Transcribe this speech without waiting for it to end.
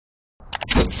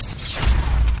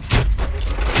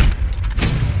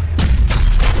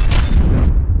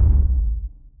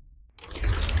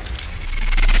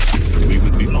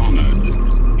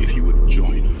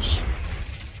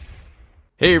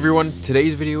Hey everyone,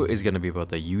 today's video is going to be about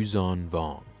the Yuuzhan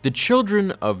Vong, the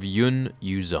children of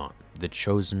Yuuzhan, the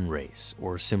chosen race,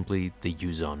 or simply the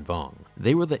Yuuzhan Vong.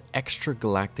 They were the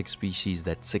extragalactic species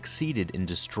that succeeded in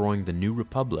destroying the New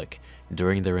Republic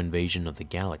during their invasion of the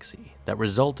galaxy, that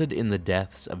resulted in the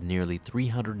deaths of nearly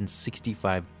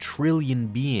 365 trillion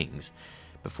beings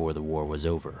before the war was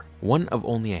over. One of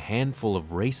only a handful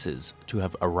of races to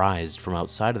have arisen from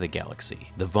outside of the galaxy,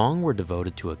 the Vong were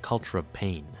devoted to a culture of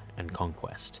pain and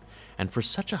conquest, and for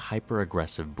such a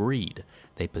hyper-aggressive breed,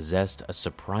 they possessed a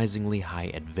surprisingly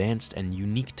high advanced and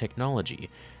unique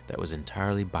technology that was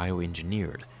entirely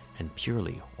bioengineered and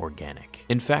purely organic.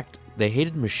 In fact, they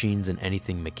hated machines and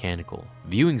anything mechanical,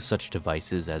 viewing such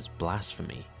devices as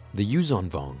blasphemy. The Yuuzhan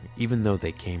Vong, even though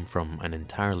they came from an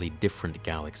entirely different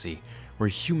galaxy, were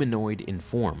humanoid in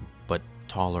form, but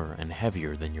taller and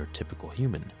heavier than your typical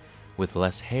human, with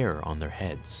less hair on their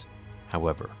heads.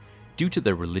 However, due to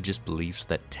their religious beliefs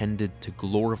that tended to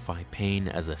glorify pain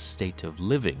as a state of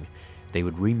living, they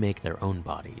would remake their own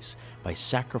bodies by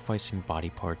sacrificing body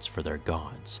parts for their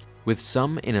gods, with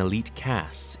some in elite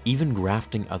castes even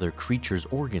grafting other creatures'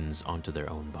 organs onto their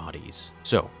own bodies.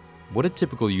 So, what a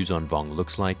typical Yuuzhan Vong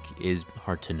looks like is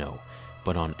hard to know,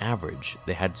 but on average,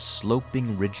 they had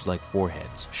sloping ridge-like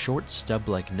foreheads, short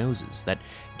stub-like noses that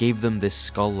gave them this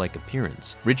skull-like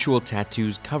appearance, ritual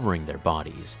tattoos covering their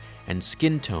bodies, and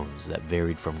skin tones that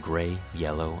varied from gray,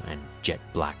 yellow, and jet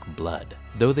black blood.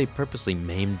 Though they purposely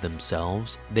maimed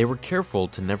themselves, they were careful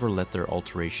to never let their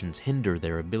alterations hinder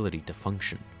their ability to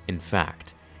function. In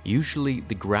fact, usually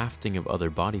the grafting of other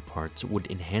body parts would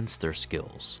enhance their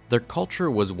skills. Their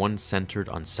culture was one centered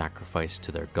on sacrifice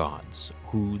to their gods,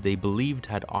 who they believed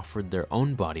had offered their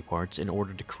own body parts in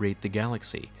order to create the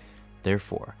galaxy.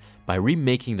 Therefore, by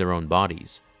remaking their own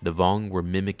bodies, the Vong were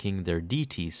mimicking their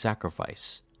deity's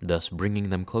sacrifice, thus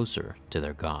bringing them closer to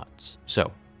their gods.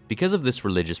 So, because of this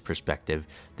religious perspective,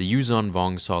 the Yuuzhan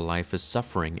Vong saw life as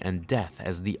suffering and death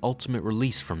as the ultimate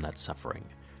release from that suffering.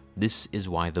 This is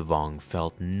why the Vong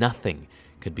felt nothing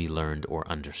could be learned or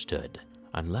understood,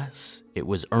 unless it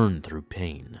was earned through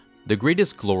pain. The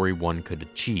greatest glory one could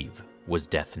achieve was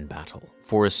death in battle.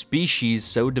 For a species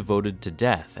so devoted to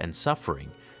death and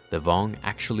suffering, the Vong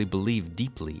actually believed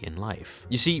deeply in life.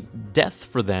 You see, death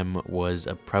for them was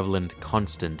a prevalent,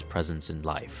 constant presence in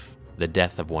life. The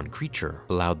death of one creature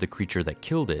allowed the creature that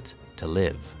killed it to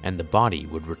live, and the body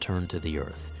would return to the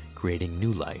earth, creating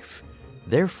new life.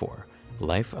 Therefore,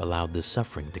 life allowed the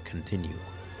suffering to continue,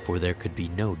 for there could be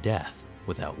no death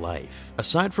without life.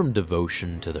 Aside from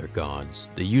devotion to their gods,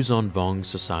 the Yuuzhan Vong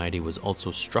society was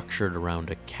also structured around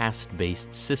a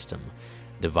caste-based system,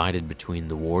 divided between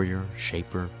the warrior,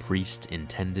 shaper, priest,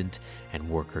 intendant, and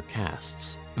worker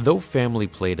castes. Though family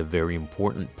played a very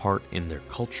important part in their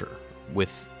culture,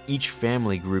 with each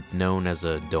family group known as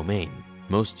a domain,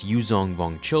 most Yuuzhan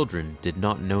Vong children did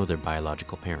not know their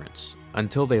biological parents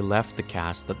until they left the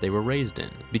caste that they were raised in.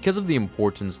 Because of the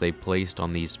importance they placed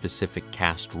on these specific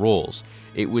caste roles,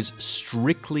 it was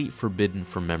strictly forbidden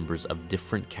for members of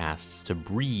different castes to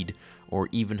breed or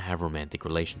even have romantic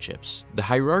relationships. The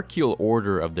hierarchical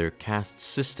order of their caste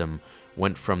system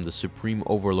went from the supreme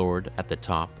overlord at the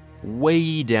top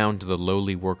way down to the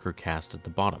lowly worker caste at the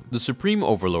bottom. The Supreme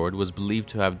Overlord was believed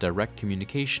to have direct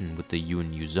communication with the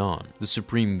Yuuzhan, the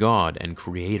supreme god and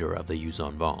creator of the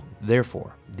Yuuzhan Vong.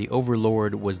 Therefore, the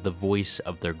Overlord was the voice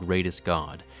of their greatest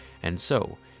god, and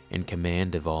so, in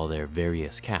command of all their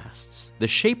various castes. The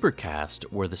Shaper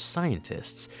caste were the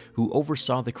scientists who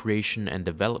oversaw the creation and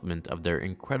development of their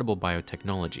incredible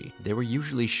biotechnology. They were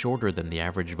usually shorter than the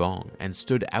average Vong and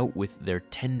stood out with their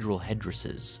tendril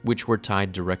headdresses, which were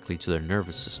tied directly to their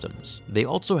nervous systems. They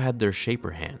also had their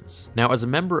Shaper hands. Now, as a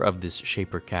member of this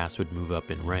Shaper caste would move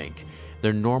up in rank,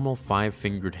 their normal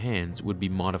 5-fingered hands would be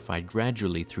modified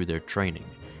gradually through their training,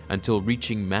 until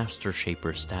reaching Master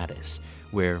Shaper status,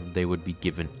 where they would be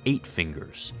given 8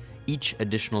 fingers. Each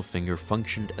additional finger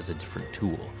functioned as a different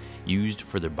tool, used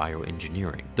for their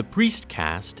bioengineering. The priest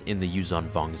caste in the Yuuzhan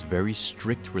Vong's very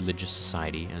strict religious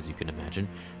society, as you can imagine,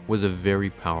 was a very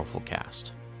powerful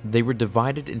caste. They were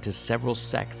divided into several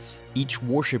sects, each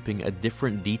worshipping a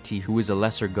different deity who is a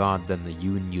lesser god than the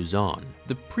Yuuzhan.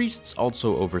 The priests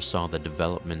also oversaw the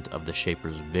development of the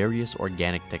Shaper's various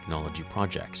organic technology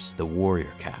projects. The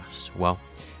warrior caste, well,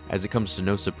 as it comes to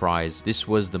no surprise, this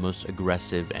was the most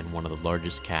aggressive and one of the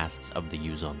largest castes of the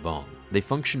Yuuzhan Vong. They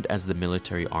functioned as the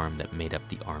military arm that made up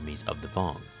the armies of the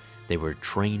Vong. They were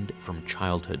trained from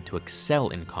childhood to excel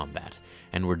in combat,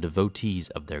 and were devotees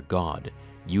of their god,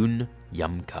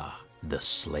 Yamka, the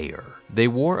Slayer. They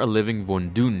wore a living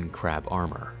Vondun crab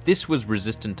armor. This was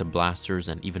resistant to blasters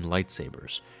and even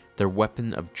lightsabers. their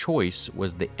weapon of choice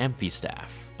was the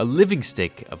amphistaff, a living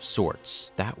stick of sorts.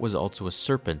 That was also a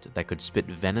serpent that could spit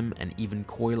venom and even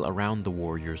coil around the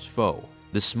warrior's foe.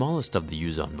 The smallest of the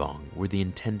Yuuzhan Vong were the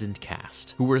Intendant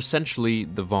caste, who were essentially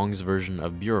the Vong's version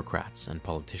of bureaucrats and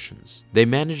politicians. They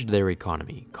managed their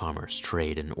economy, commerce,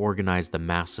 trade, and organized the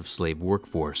massive slave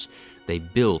workforce they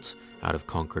built out of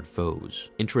conquered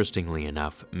foes. Interestingly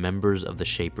enough, members of the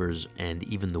Shapers and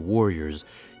even the warriors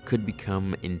could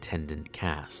become Intendant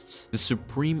castes. The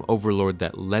supreme overlord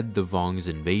that led the Vong's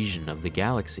invasion of the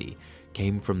galaxy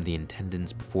came from the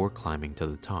Intendants before climbing to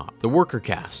the top. The worker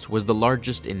caste was the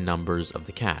largest in numbers of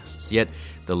the castes, yet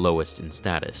the lowest in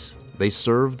status. They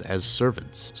served as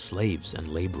servants, slaves, and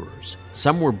laborers.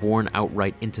 Some were born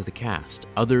outright into the caste,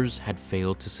 others had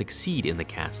failed to succeed in the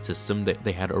caste system that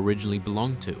they had originally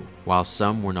belonged to, while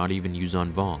some were not even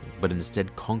Yuuzhan Vong, but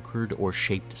instead conquered or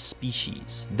shaped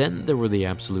species. Then there were the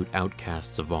absolute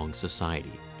outcasts of Vong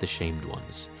society, the shamed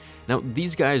ones. Now,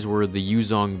 these guys were the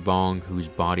Yuuzhan Vong whose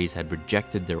bodies had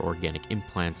rejected their organic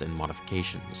implants and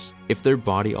modifications. If their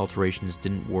body alterations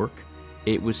didn't work,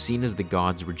 it was seen as the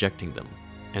gods rejecting them,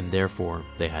 and therefore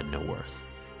they had no worth.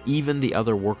 Even the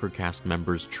other worker caste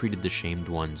members treated the shamed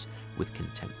ones with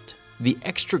contempt. The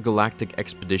extragalactic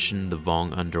expedition the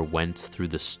Vong underwent through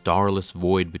the starless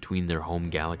void between their home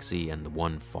galaxy and the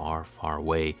one far, far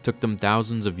away took them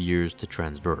thousands of years to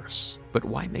transverse. But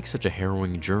why make such a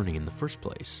harrowing journey in the first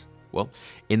place? Well,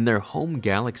 in their home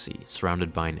galaxy,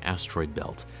 surrounded by an asteroid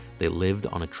belt, they lived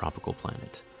on a tropical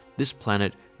planet. This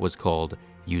planet was called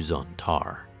Yuuzhan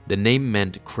Tar. The name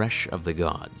meant Creche of the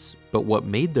Gods, but what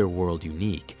made their world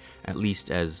unique, at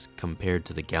least as compared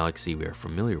to the galaxy we are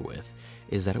familiar with,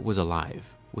 is that it was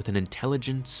alive, with an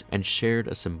intelligence and shared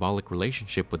a symbolic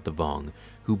relationship with the Vong,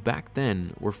 who back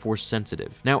then were force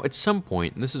sensitive. Now, at some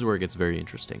point, and this is where it gets very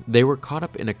interesting, they were caught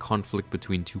up in a conflict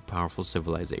between two powerful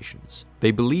civilizations.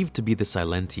 They believed to be the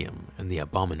Silentium and the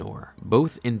Abominor,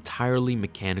 both entirely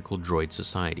mechanical droid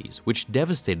societies, which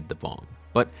devastated the Vong.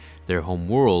 But their home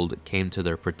world came to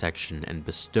their protection and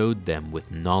bestowed them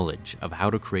with knowledge of how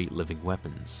to create living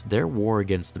weapons. Their war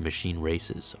against the machine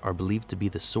races are believed to be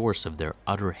the source of their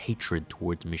utter hatred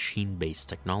towards machine-based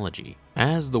technology.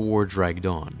 As the war dragged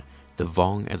on, the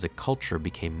Vong as a culture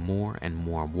became more and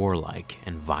more warlike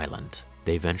and violent.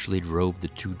 They eventually drove the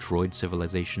two droid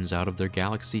civilizations out of their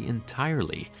galaxy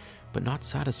entirely, but not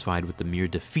satisfied with the mere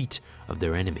defeat of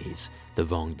their enemies, the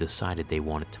Vong decided they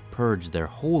wanted to purge their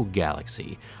whole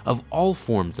galaxy of all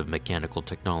forms of mechanical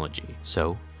technology.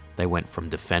 So, they went from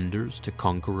defenders to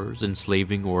conquerors,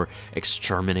 enslaving or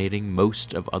exterminating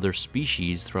most of other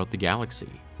species throughout the galaxy.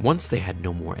 Once they had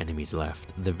no more enemies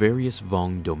left, the various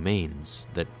Vong domains,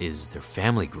 that is, their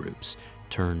family groups,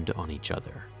 turned on each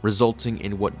other, resulting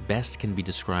in what best can be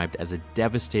described as a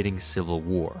devastating civil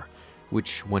war,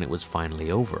 which, when it was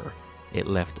finally over, it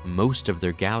left most of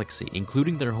their galaxy,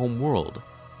 including their home world,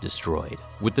 destroyed.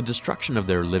 With the destruction of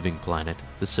their living planet,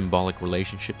 the symbolic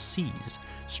relationship ceased,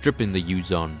 stripping the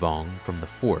Yuuzhan Vong from the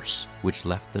Force, which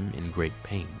left them in great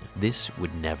pain. This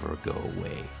would never go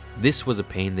away. This was a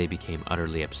pain they became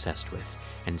utterly obsessed with,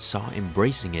 and saw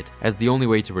embracing it as the only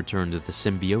way to return to the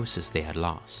symbiosis they had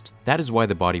lost. That is why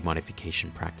the body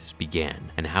modification practice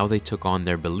began, and how they took on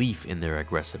their belief in their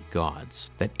aggressive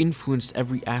gods, that influenced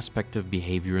every aspect of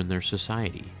behavior in their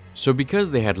society. So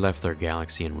because they had left their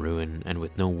galaxy in ruin, and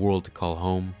with no world to call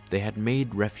home, they had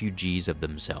made refugees of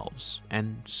themselves.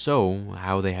 And so,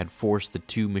 how they had forced the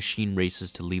two machine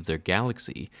races to leave their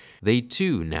galaxy, they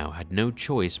too now had no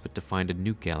choice but to find a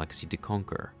new galaxy to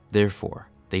conquer. Therefore,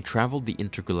 they traveled the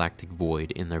intergalactic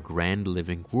void in their grand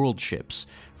living world ships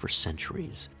for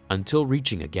centuries, until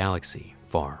reaching a galaxy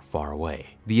far, far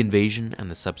away. The invasion and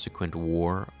the subsequent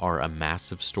war are a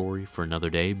massive story for another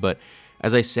day, but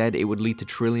as I said, it would lead to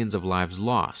trillions of lives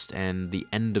lost and the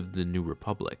end of the New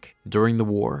Republic. During the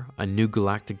war, a new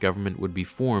galactic government would be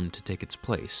formed to take its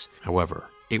place.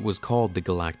 However, it was called the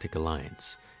Galactic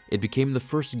Alliance. It became the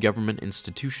first government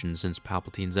institution since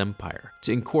Palpatine's empire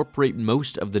to incorporate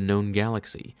most of the known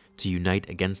galaxy, to unite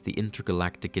against the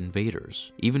intergalactic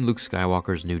invaders. Even Luke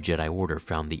Skywalker's new Jedi Order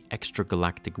found the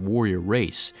extragalactic warrior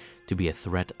race to be a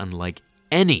threat unlike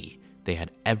any they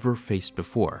had ever faced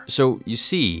before. So, you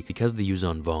see, because the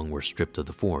Yuuzhan Vong were stripped of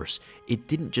the Force, it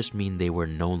didn't just mean they were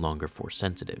no longer Force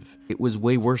sensitive. It was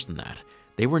way worse than that.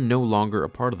 They were no longer a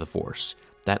part of the Force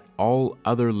that all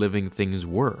other living things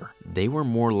were. They were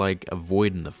more like a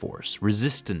void in the Force,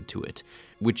 resistant to it,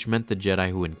 which meant the Jedi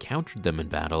who encountered them in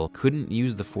battle couldn't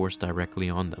use the Force directly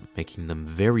on them, making them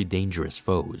very dangerous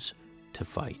foes to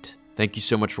fight. Thank you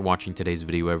so much for watching today's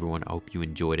video, everyone. I hope you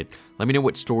enjoyed it. Let me know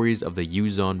what stories of the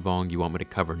Yuuzhan Vong you want me to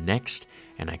cover next,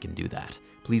 and I can do that.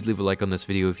 Please leave a like on this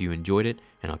video if you enjoyed it,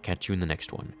 and I'll catch you in the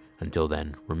next one. Until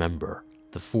then, remember,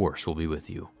 the Force will be with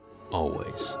you,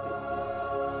 always.